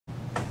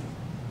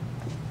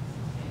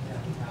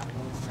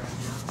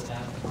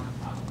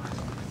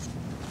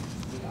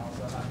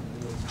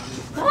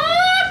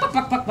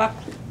buck,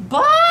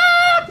 buck.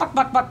 Buck, buck,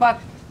 buck, buck, buck.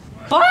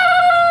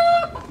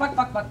 Buck, buck,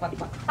 buck, buck, buck,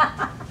 buck.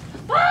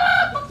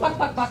 Buck, buck,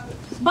 buck, buck.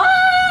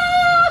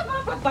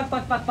 Buck, buck, buck,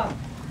 buck, buck, buck.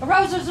 The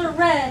roses are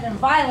red and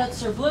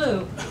violets are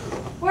blue.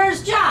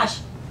 Where's Josh?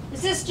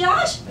 Is this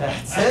Josh?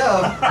 That's him.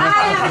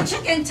 I have a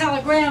chicken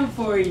telegram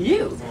for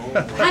you.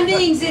 That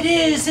means it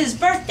is his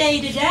birthday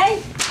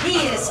today.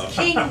 He is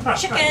King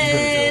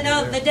Chicken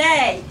of the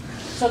Day.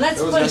 So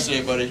let's It was put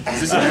yesterday, buddy. Is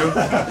this you? Is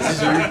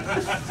this you?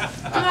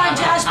 Come on,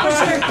 Josh, put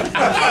your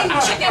King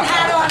Chicken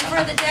hat on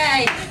for the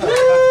day.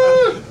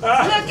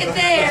 Look at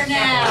there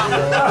now.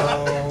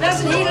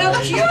 Doesn't he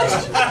look cute?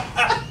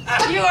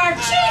 You are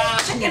King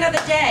Chicken of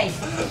the Day.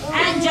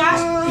 And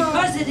Josh,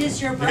 because it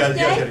is your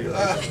birthday,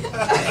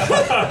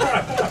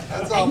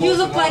 and you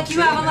look like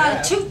you have a lot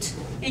of toot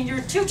in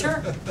your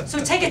tutor, so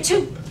take a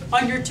toot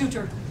on your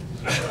tutor.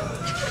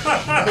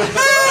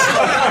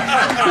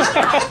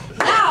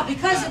 Now,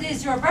 because it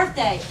is your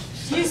birthday,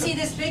 do you see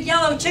this big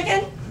yellow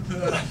chicken?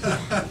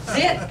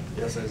 See it?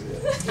 Yes, I see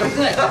it. Oh,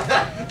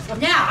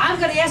 good. Now, I'm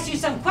going to ask you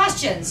some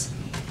questions.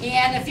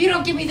 And if you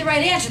don't give me the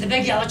right answer, the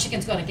big yellow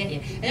chicken's going to get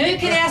you. And then you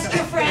can ask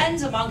your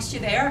friends amongst you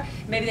there.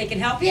 Maybe they can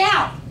help you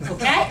out.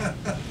 Okay?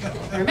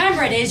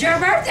 Remember, it is your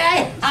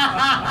birthday.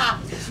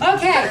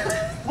 Okay.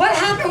 What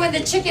happened when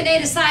the chicken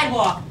ate a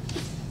sidewalk?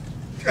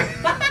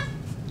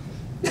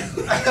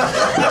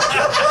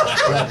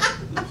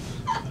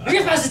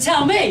 You're supposed to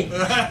tell me.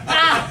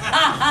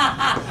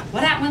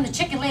 What happened when the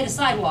chicken ate a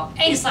sidewalk?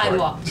 Ate a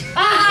sidewalk.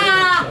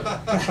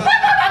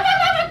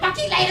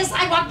 Bucky ate a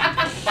sidewalk.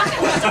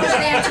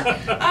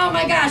 Oh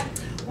my gosh.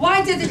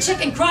 Why did the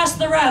chicken cross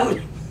the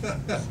road?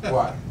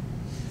 Why?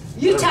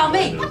 You tell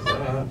me.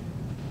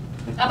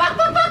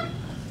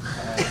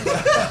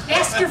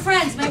 Ask your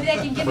friends. Maybe they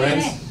can give me an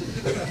answer.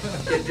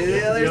 Get to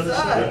the other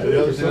side. The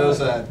other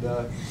side.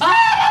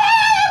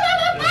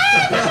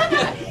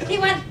 He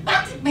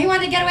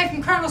wanted to get away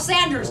from Colonel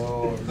Sanders.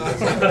 Oh, that's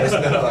not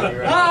funny,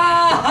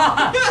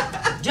 right?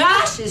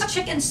 Josh, is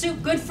chicken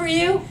soup good for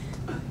you?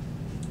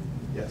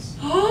 Yes.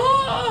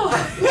 Oh,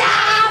 no,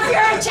 if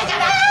you're a chicken.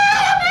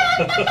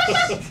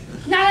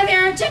 Not if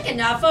you're a chicken.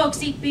 Now,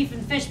 folks, eat beef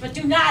and fish, but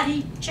do not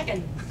eat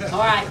chicken. All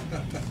right.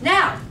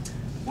 Now,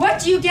 what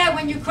do you get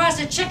when you cross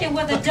a chicken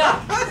with a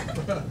duck?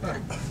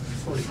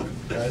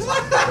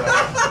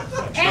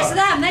 Ask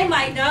them. They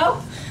might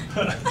know.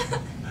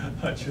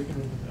 A chicken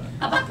with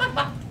a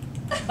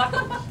Buck.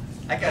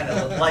 I kind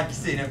of like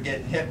seeing him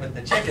getting hit with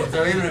the chicken,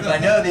 so even if I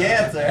know the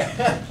answer.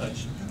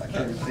 I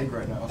can't even think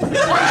right now.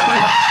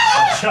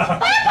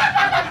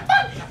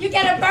 You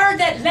get a bird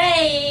that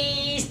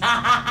lays.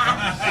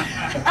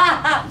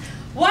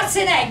 What's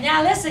an egg?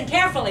 Now listen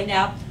carefully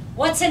now.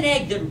 What's an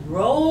egg that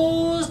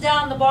rolls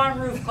down the barn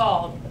roof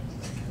called?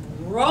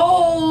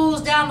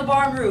 Rolls down the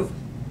barn roof.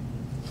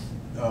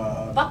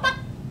 Buck.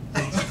 I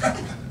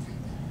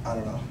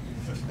don't know.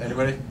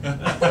 Anybody?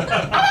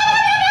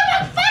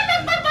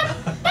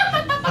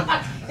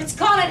 It's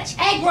called an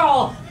egg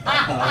roll.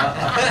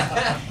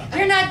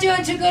 You're not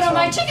doing too good on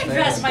my chicken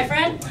breast, my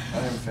friend. I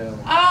am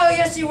failing. Oh,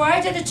 yes, you are. I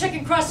did the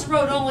chicken cross the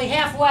road only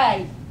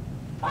halfway.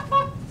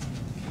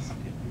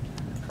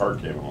 car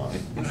came along.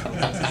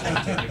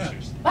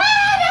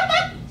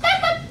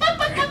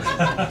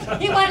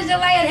 He wanted to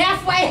lay it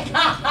halfway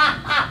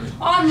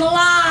on the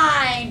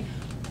line.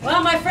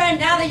 Well, my friend,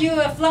 now that you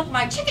have flunked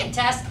my chicken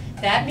test,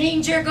 that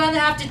means you're going to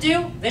have to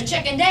do the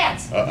chicken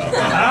dance. If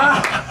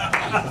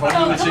I'm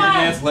doing the chicken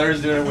dance,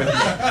 Larry's doing it with me.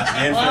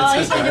 And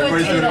Francisco,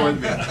 everybody's doing it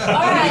with me. All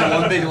right.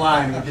 One big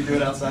line, we can do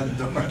it outside the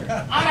door.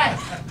 All right.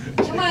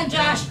 Come on,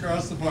 Josh.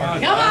 Across the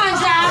park. Come on,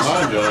 Josh. Come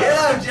on, Josh. Get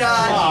him,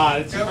 Josh. Come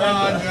on, it's Come your on,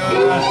 birthday.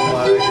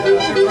 Josh.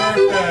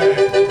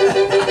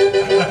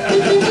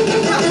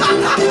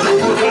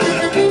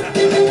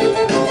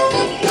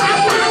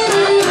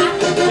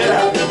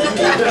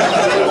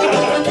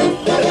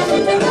 It's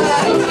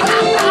your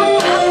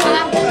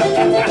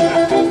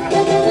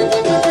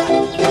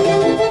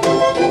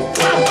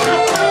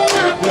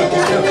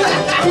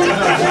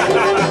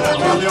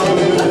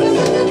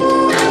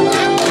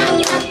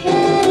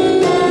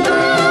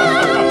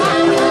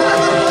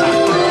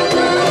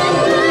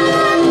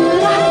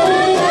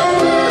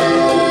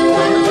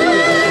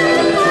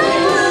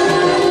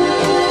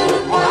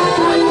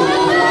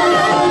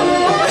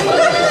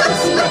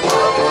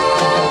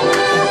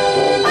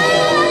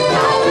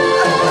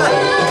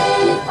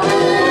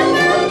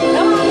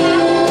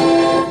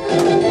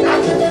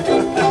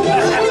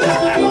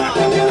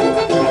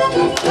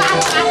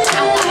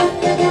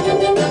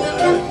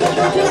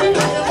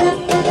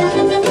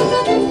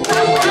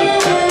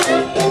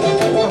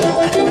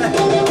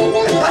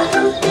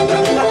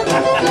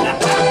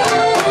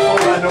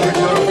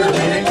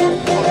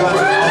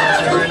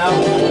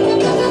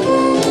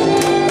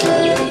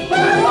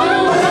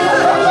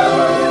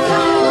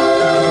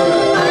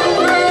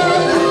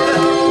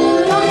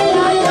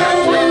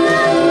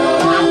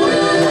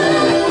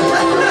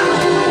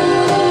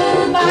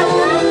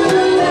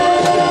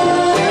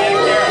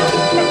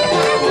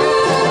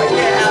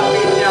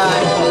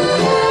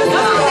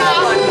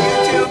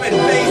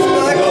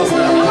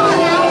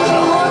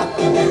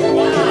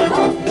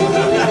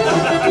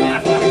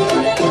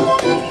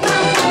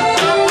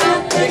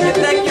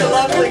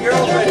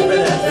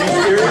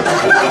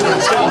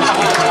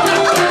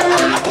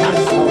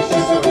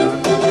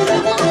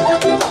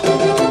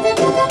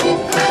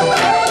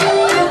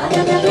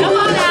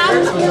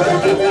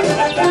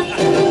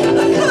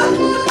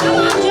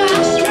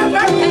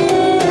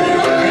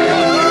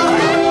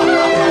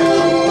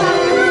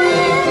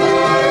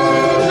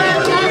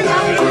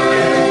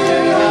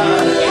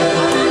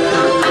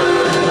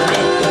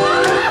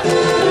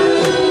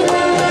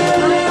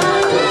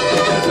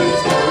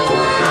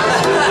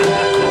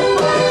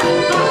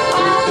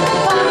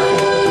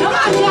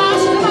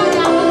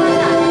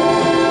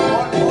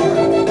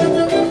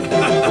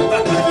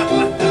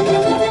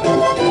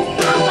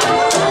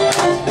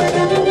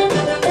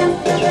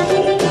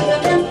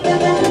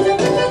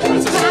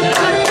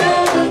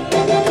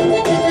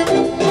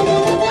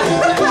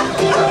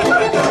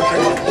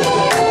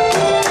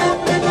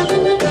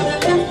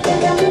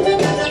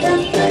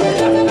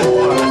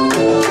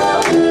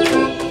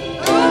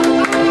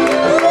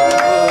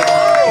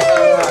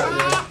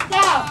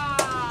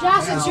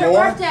Josh, it's your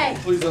birthday.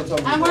 Please don't tell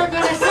me. And we're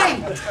gonna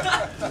sing. Please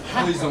don't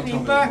Happy tell me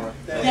anymore.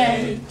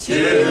 birthday to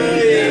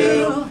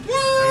you.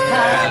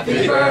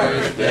 Happy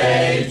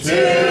birthday to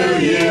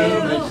you.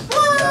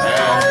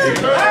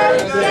 Happy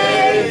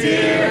birthday,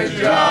 dear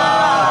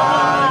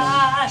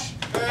Josh.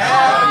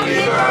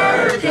 Happy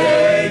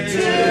birthday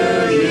to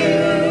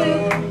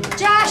you.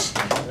 Josh,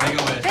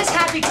 this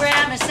happy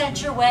gram is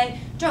sent your way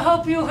to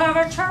hope you have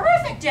a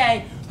terrific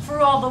day for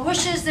all the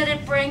wishes that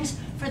it brings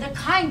for the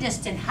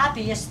kindest and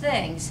happiest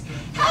things.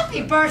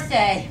 Happy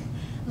birthday.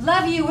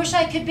 Love you, wish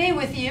I could be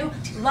with you.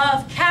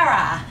 Love,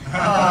 Kara. Give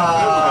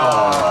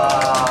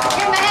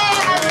him a hand,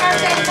 happy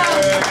birthday,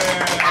 folks.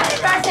 Happy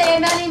birthday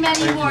and many,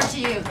 many more to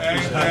you. Ain't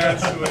that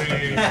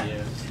sweet?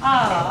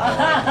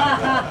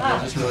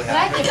 Just really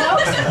Thank you,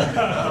 folks.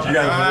 Did you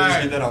guys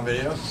really see that on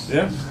video?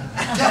 Yeah.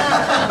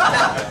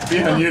 Be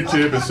on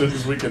YouTube as soon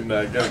as we can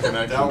get a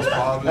connection. That was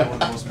probably one of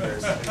the most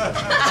embarrassing things.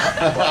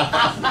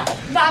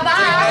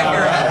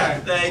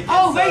 Bye-bye. Thank you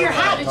Oh, so wear your much.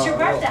 hat, it's your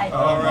birthday.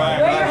 All right.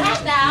 Wear your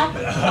hat now.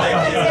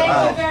 Thank you. Thank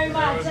you very That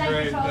much. was Thank you,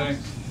 great, folks.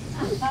 thanks.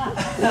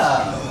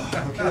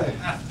 Okay.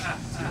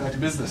 Back to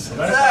business.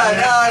 No, I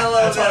don't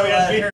love That's why we had that. beer.